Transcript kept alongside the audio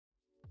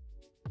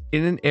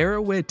In an era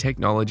where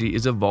technology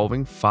is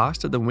evolving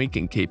faster than we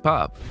can keep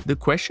up, the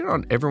question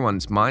on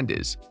everyone's mind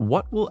is,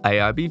 what will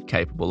AI be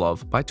capable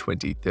of by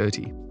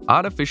 2030?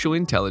 Artificial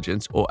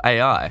intelligence, or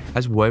AI,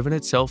 has woven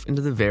itself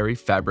into the very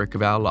fabric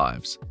of our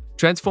lives,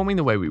 transforming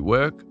the way we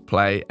work,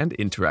 play, and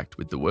interact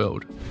with the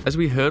world. As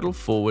we hurtle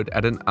forward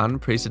at an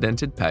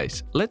unprecedented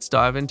pace, let's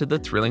dive into the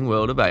thrilling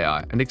world of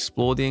AI and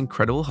explore the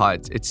incredible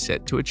heights it's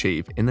set to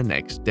achieve in the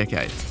next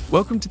decade.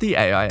 Welcome to the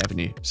AI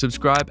Avenue.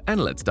 Subscribe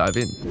and let's dive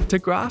in. To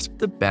grasp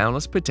the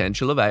boundless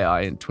potential of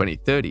AI in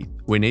 2030,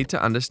 we need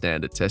to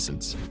understand its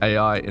essence.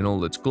 AI in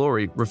all its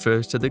glory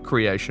refers to the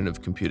creation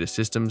of computer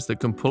systems that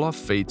can pull off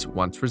feats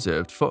once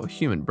reserved for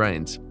human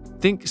brains.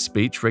 Think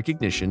speech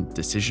recognition,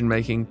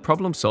 decision-making,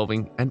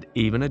 problem-solving, and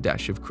even a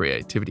dash of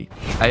creativity.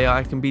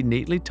 AI can be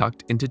neatly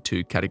tucked into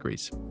two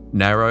categories: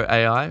 narrow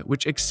AI,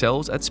 which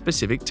excels at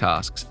specific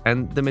tasks,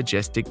 and the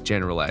majestic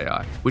general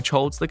AI, which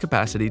holds the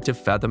capacity to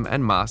fathom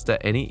and master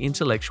any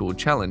intellectual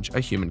challenge a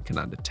human can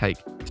undertake.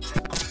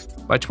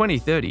 By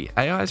 2030,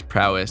 AI's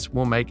prowess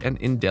will make an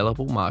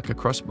indelible mark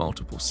across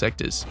multiple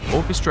sectors,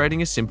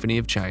 orchestrating a symphony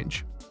of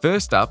change.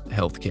 First up,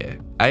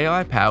 healthcare.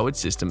 AI-powered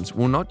systems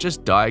will not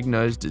just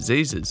diagnose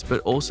diseases,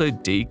 but also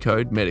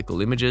decode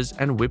medical images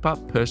and whip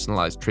up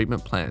personalized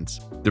treatment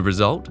plans. The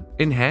result?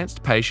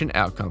 Enhanced patient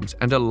outcomes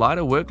and a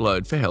lighter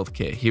workload for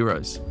healthcare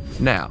heroes.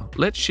 Now,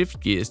 let's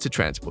shift gears to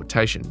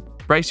transportation.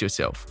 Brace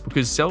yourself,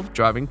 because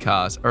self-driving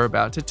cars are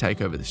about to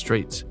take over the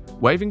streets,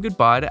 waving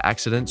goodbye to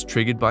accidents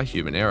triggered by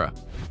human error.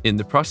 In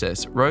the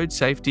process, road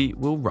safety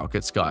will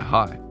rocket sky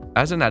high.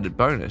 As an added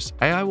bonus,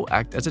 AI will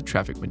act as a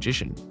traffic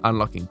magician,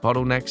 unlocking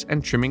bottlenecks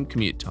and trimming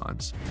commute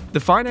times. The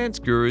finance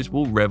gurus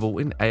will revel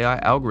in AI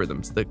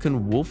algorithms that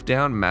can wolf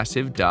down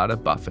massive data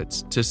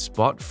buffets to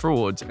spot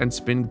frauds and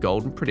spin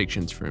golden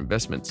predictions for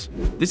investments.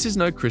 This is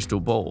no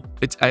crystal ball,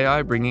 it's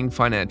AI bringing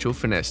financial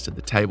finesse to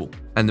the table.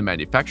 And the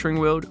manufacturing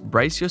world,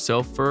 brace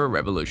yourself for a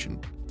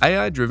revolution.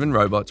 AI-driven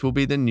robots will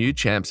be the new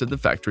champs of the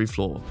factory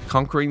floor,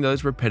 conquering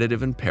those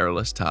repetitive and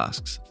perilous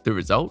tasks. The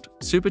result?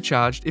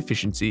 Supercharged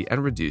efficiency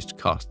and reduced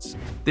costs.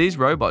 These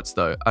robots,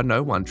 though, are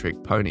no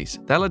one-trick ponies.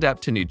 They'll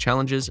adapt to new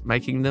challenges,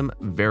 making them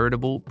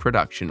veritable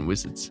production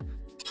wizards.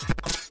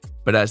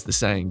 But as the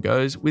saying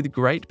goes, with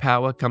great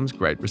power comes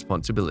great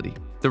responsibility.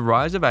 The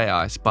rise of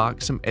AI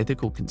sparks some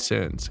ethical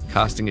concerns,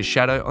 casting a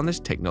shadow on this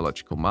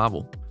technological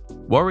marvel.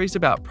 Worries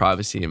about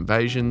privacy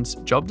invasions,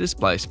 job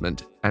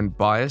displacement, and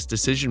biased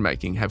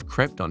decision-making have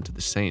crept onto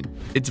the scene.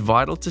 It's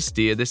vital to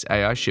steer this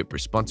AI ship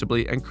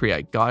responsibly and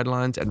create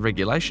guidelines and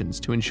regulations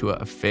to ensure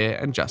a fair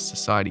and just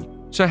society.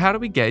 So how do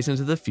we gaze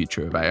into the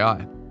future of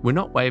AI? We're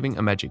not waving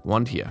a magic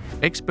wand here.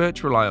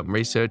 Experts rely on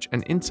research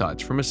and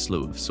insights from a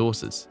slew of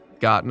sources.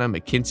 Gartner,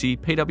 McKinsey,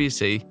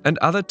 PwC, and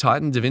other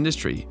titans of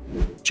industry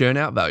churn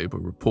out valuable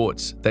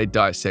reports. They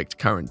dissect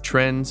current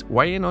trends,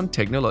 weigh in on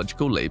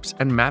technological leaps,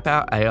 and map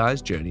out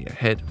AI's journey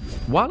ahead.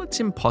 While it's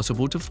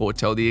impossible to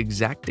foretell the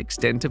exact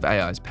extent of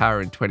AI's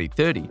power in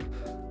 2030,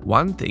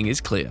 one thing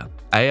is clear: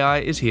 AI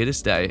is here to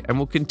stay and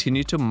will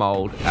continue to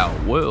mold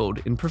our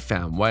world in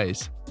profound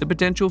ways. The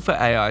potential for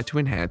AI to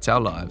enhance our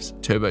lives,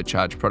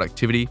 turbocharge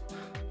productivity,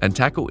 and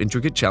tackle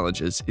intricate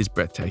challenges is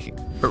breathtaking.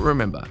 But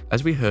remember,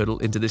 as we hurtle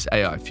into this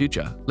AI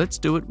future, let's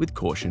do it with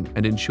caution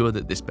and ensure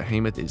that this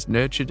behemoth is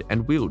nurtured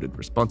and wielded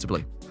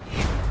responsibly.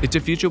 It's a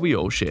future we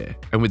all share,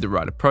 and with the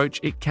right approach,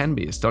 it can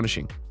be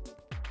astonishing.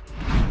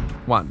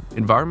 1.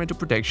 Environmental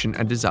protection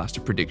and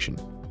disaster prediction.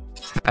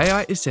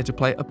 AI is set to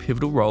play a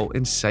pivotal role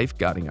in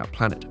safeguarding our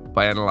planet.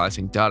 By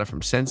analyzing data from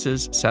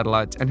sensors,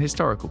 satellites, and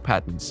historical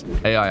patterns,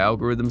 AI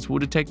algorithms will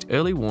detect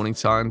early warning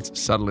signs,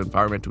 subtle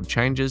environmental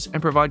changes,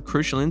 and provide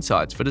crucial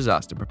insights for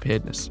disaster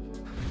preparedness.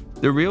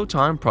 The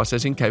real-time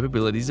processing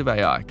capabilities of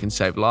AI can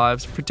save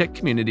lives, protect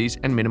communities,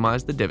 and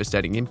minimize the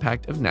devastating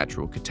impact of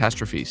natural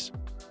catastrophes.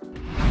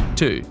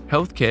 2.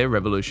 Healthcare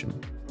revolution.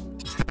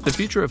 The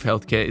future of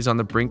healthcare is on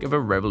the brink of a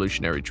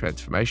revolutionary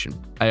transformation.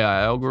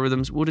 AI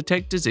algorithms will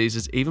detect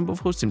diseases even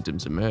before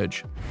symptoms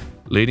emerge,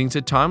 leading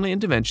to timely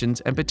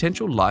interventions and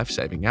potential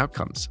life-saving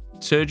outcomes.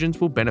 Surgeons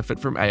will benefit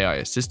from AI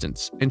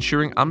assistance,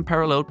 ensuring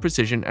unparalleled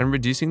precision and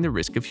reducing the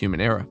risk of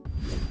human error.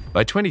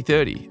 By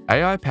 2030,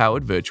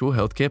 AI-powered virtual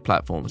healthcare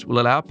platforms will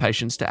allow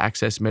patients to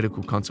access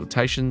medical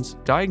consultations,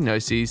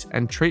 diagnoses,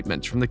 and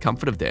treatments from the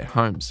comfort of their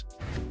homes,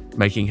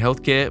 making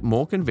healthcare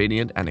more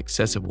convenient and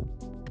accessible.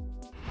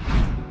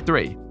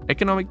 3.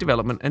 Economic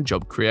development and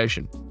job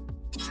creation.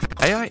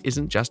 AI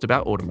isn't just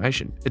about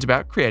automation, it's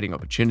about creating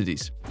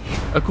opportunities.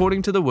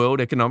 According to the World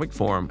Economic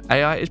Forum,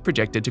 AI is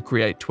projected to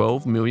create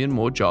 12 million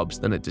more jobs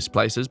than it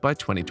displaces by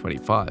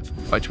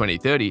 2025. By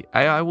 2030,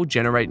 AI will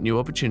generate new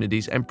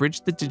opportunities and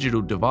bridge the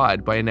digital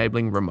divide by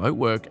enabling remote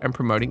work and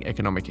promoting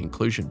economic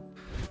inclusion.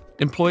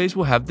 Employees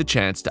will have the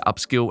chance to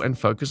upskill and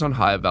focus on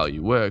higher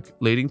value work,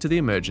 leading to the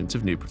emergence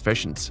of new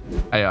professions.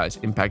 AI's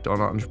impact on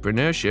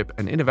entrepreneurship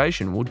and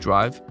innovation will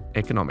drive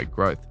economic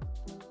growth.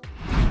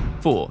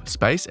 4.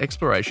 Space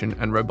exploration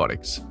and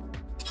robotics.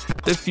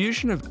 The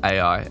fusion of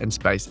AI and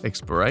space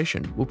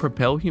exploration will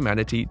propel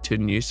humanity to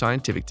new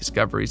scientific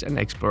discoveries and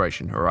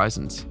exploration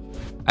horizons.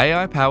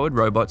 AI-powered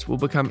robots will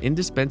become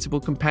indispensable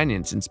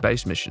companions in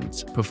space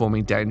missions,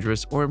 performing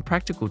dangerous or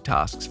impractical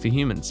tasks for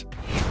humans.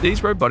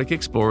 These robotic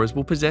explorers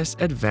will possess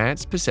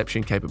advanced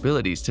perception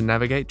capabilities to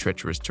navigate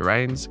treacherous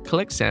terrains,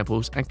 collect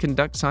samples, and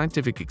conduct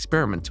scientific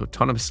experiments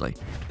autonomously.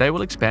 They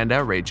will expand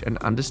our reach and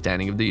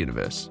understanding of the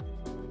universe.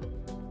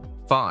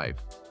 5.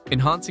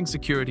 Enhancing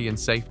security and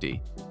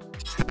safety.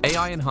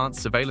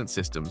 AI-enhanced surveillance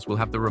systems will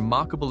have the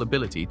remarkable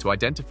ability to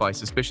identify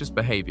suspicious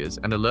behaviors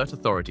and alert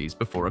authorities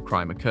before a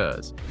crime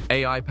occurs.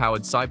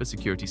 AI-powered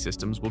cybersecurity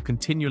systems will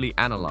continually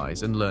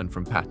analyze and learn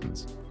from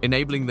patterns,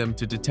 enabling them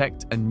to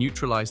detect and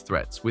neutralize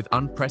threats with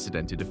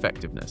unprecedented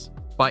effectiveness.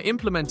 By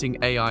implementing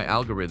AI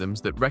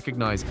algorithms that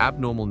recognize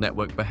abnormal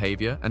network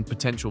behavior and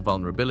potential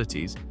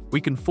vulnerabilities,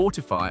 we can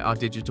fortify our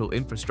digital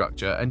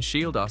infrastructure and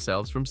shield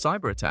ourselves from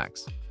cyber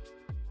attacks.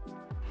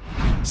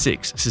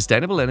 6.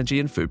 Sustainable energy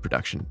and food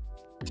production.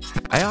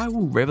 AI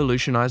will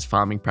revolutionize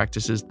farming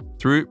practices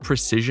through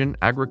precision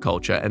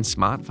agriculture and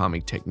smart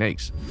farming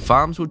techniques.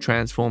 Farms will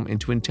transform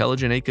into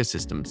intelligent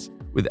ecosystems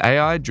with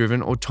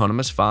AI-driven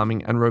autonomous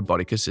farming and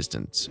robotic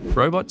assistance.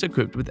 Robots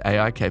equipped with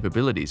AI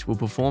capabilities will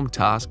perform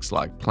tasks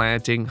like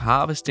planting,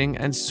 harvesting,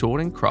 and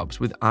sorting crops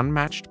with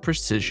unmatched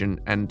precision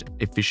and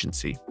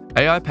efficiency.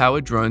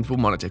 AI-powered drones will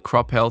monitor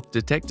crop health,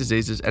 detect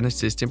diseases, and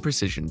assist in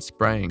precision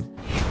spraying.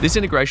 This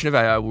integration of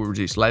AI will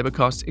reduce labor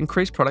costs,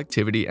 increase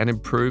productivity, and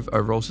improve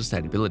overall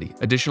sustainability.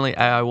 Additionally,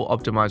 AI will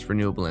optimize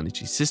renewable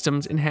energy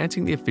systems,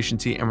 enhancing the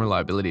efficiency and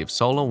reliability of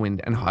solar,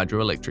 wind, and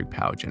hydroelectric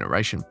power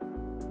generation.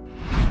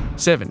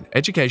 7.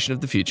 Education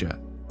of the future.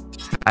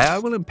 AI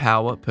will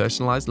empower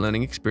personalized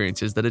learning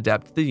experiences that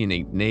adapt to the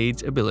unique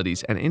needs,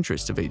 abilities, and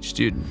interests of each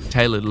student.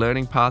 Tailored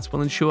learning paths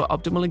will ensure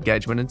optimal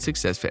engagement and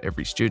success for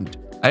every student.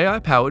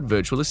 AI-powered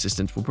virtual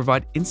assistants will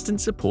provide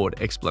instant support,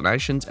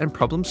 explanations, and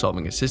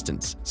problem-solving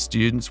assistance.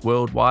 Students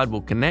worldwide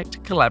will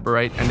connect,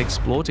 collaborate, and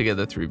explore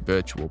together through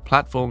virtual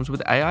platforms,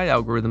 with AI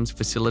algorithms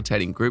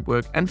facilitating group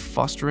work and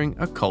fostering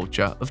a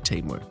culture of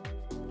teamwork.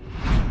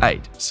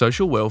 8.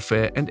 Social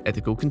welfare and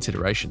ethical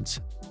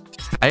considerations.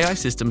 AI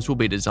systems will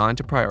be designed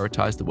to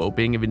prioritize the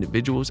well-being of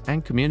individuals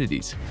and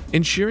communities,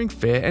 ensuring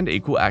fair and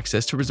equal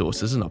access to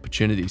resources and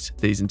opportunities.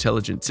 These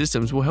intelligent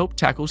systems will help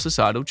tackle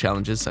societal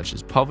challenges such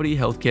as poverty,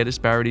 healthcare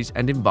disparities,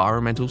 and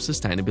environmental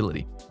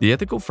sustainability. The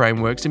ethical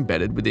frameworks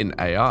embedded within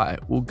AI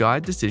will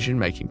guide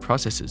decision-making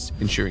processes,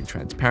 ensuring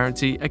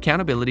transparency,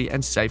 accountability,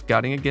 and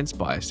safeguarding against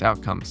biased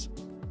outcomes.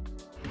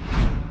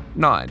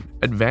 9.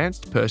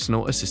 Advanced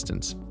personal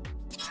assistance.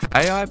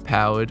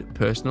 AI-powered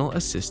personal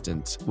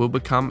assistants will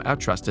become our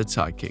trusted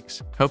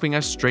sidekicks, helping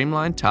us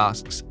streamline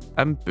tasks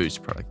and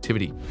boost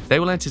productivity. They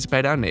will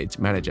anticipate our needs,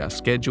 manage our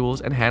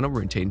schedules, and handle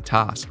routine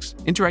tasks.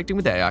 Interacting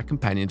with AI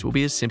companions will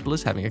be as simple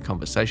as having a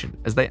conversation,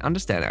 as they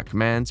understand our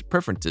commands,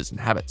 preferences, and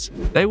habits.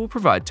 They will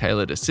provide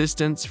tailored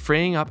assistance,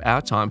 freeing up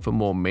our time for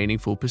more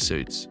meaningful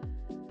pursuits.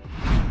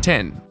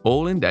 10.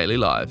 All in daily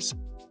lives.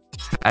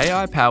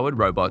 AI-powered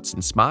robots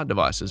and smart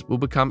devices will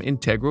become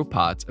integral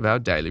parts of our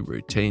daily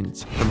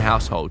routines. From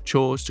household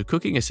chores to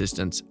cooking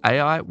assistants,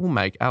 AI will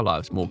make our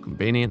lives more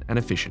convenient and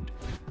efficient.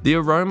 The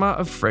aroma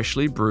of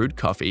freshly brewed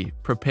coffee,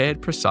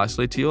 prepared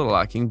precisely to your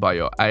liking by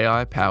your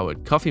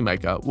AI-powered coffee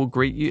maker, will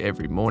greet you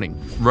every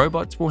morning.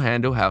 Robots will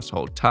handle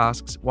household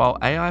tasks, while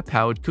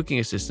AI-powered cooking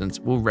assistants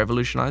will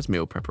revolutionize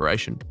meal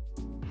preparation.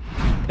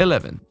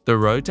 11. The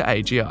road to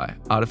AGI,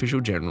 Artificial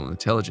General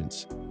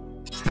Intelligence.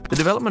 The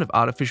development of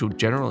artificial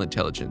general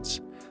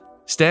intelligence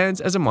stands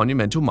as a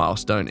monumental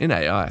milestone in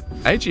AI.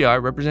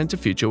 AGI represents a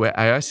future where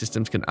AI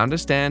systems can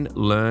understand,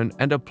 learn,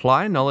 and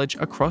apply knowledge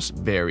across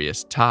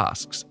various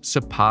tasks,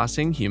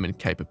 surpassing human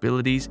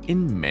capabilities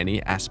in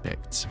many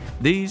aspects.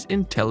 These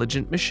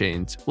intelligent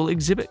machines will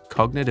exhibit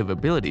cognitive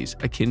abilities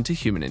akin to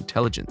human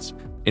intelligence,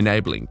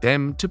 enabling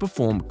them to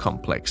perform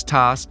complex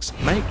tasks,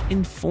 make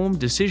informed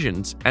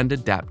decisions, and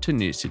adapt to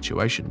new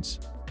situations.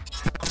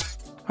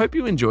 Hope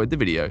you enjoyed the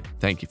video.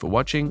 Thank you for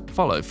watching.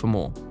 Follow for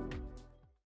more.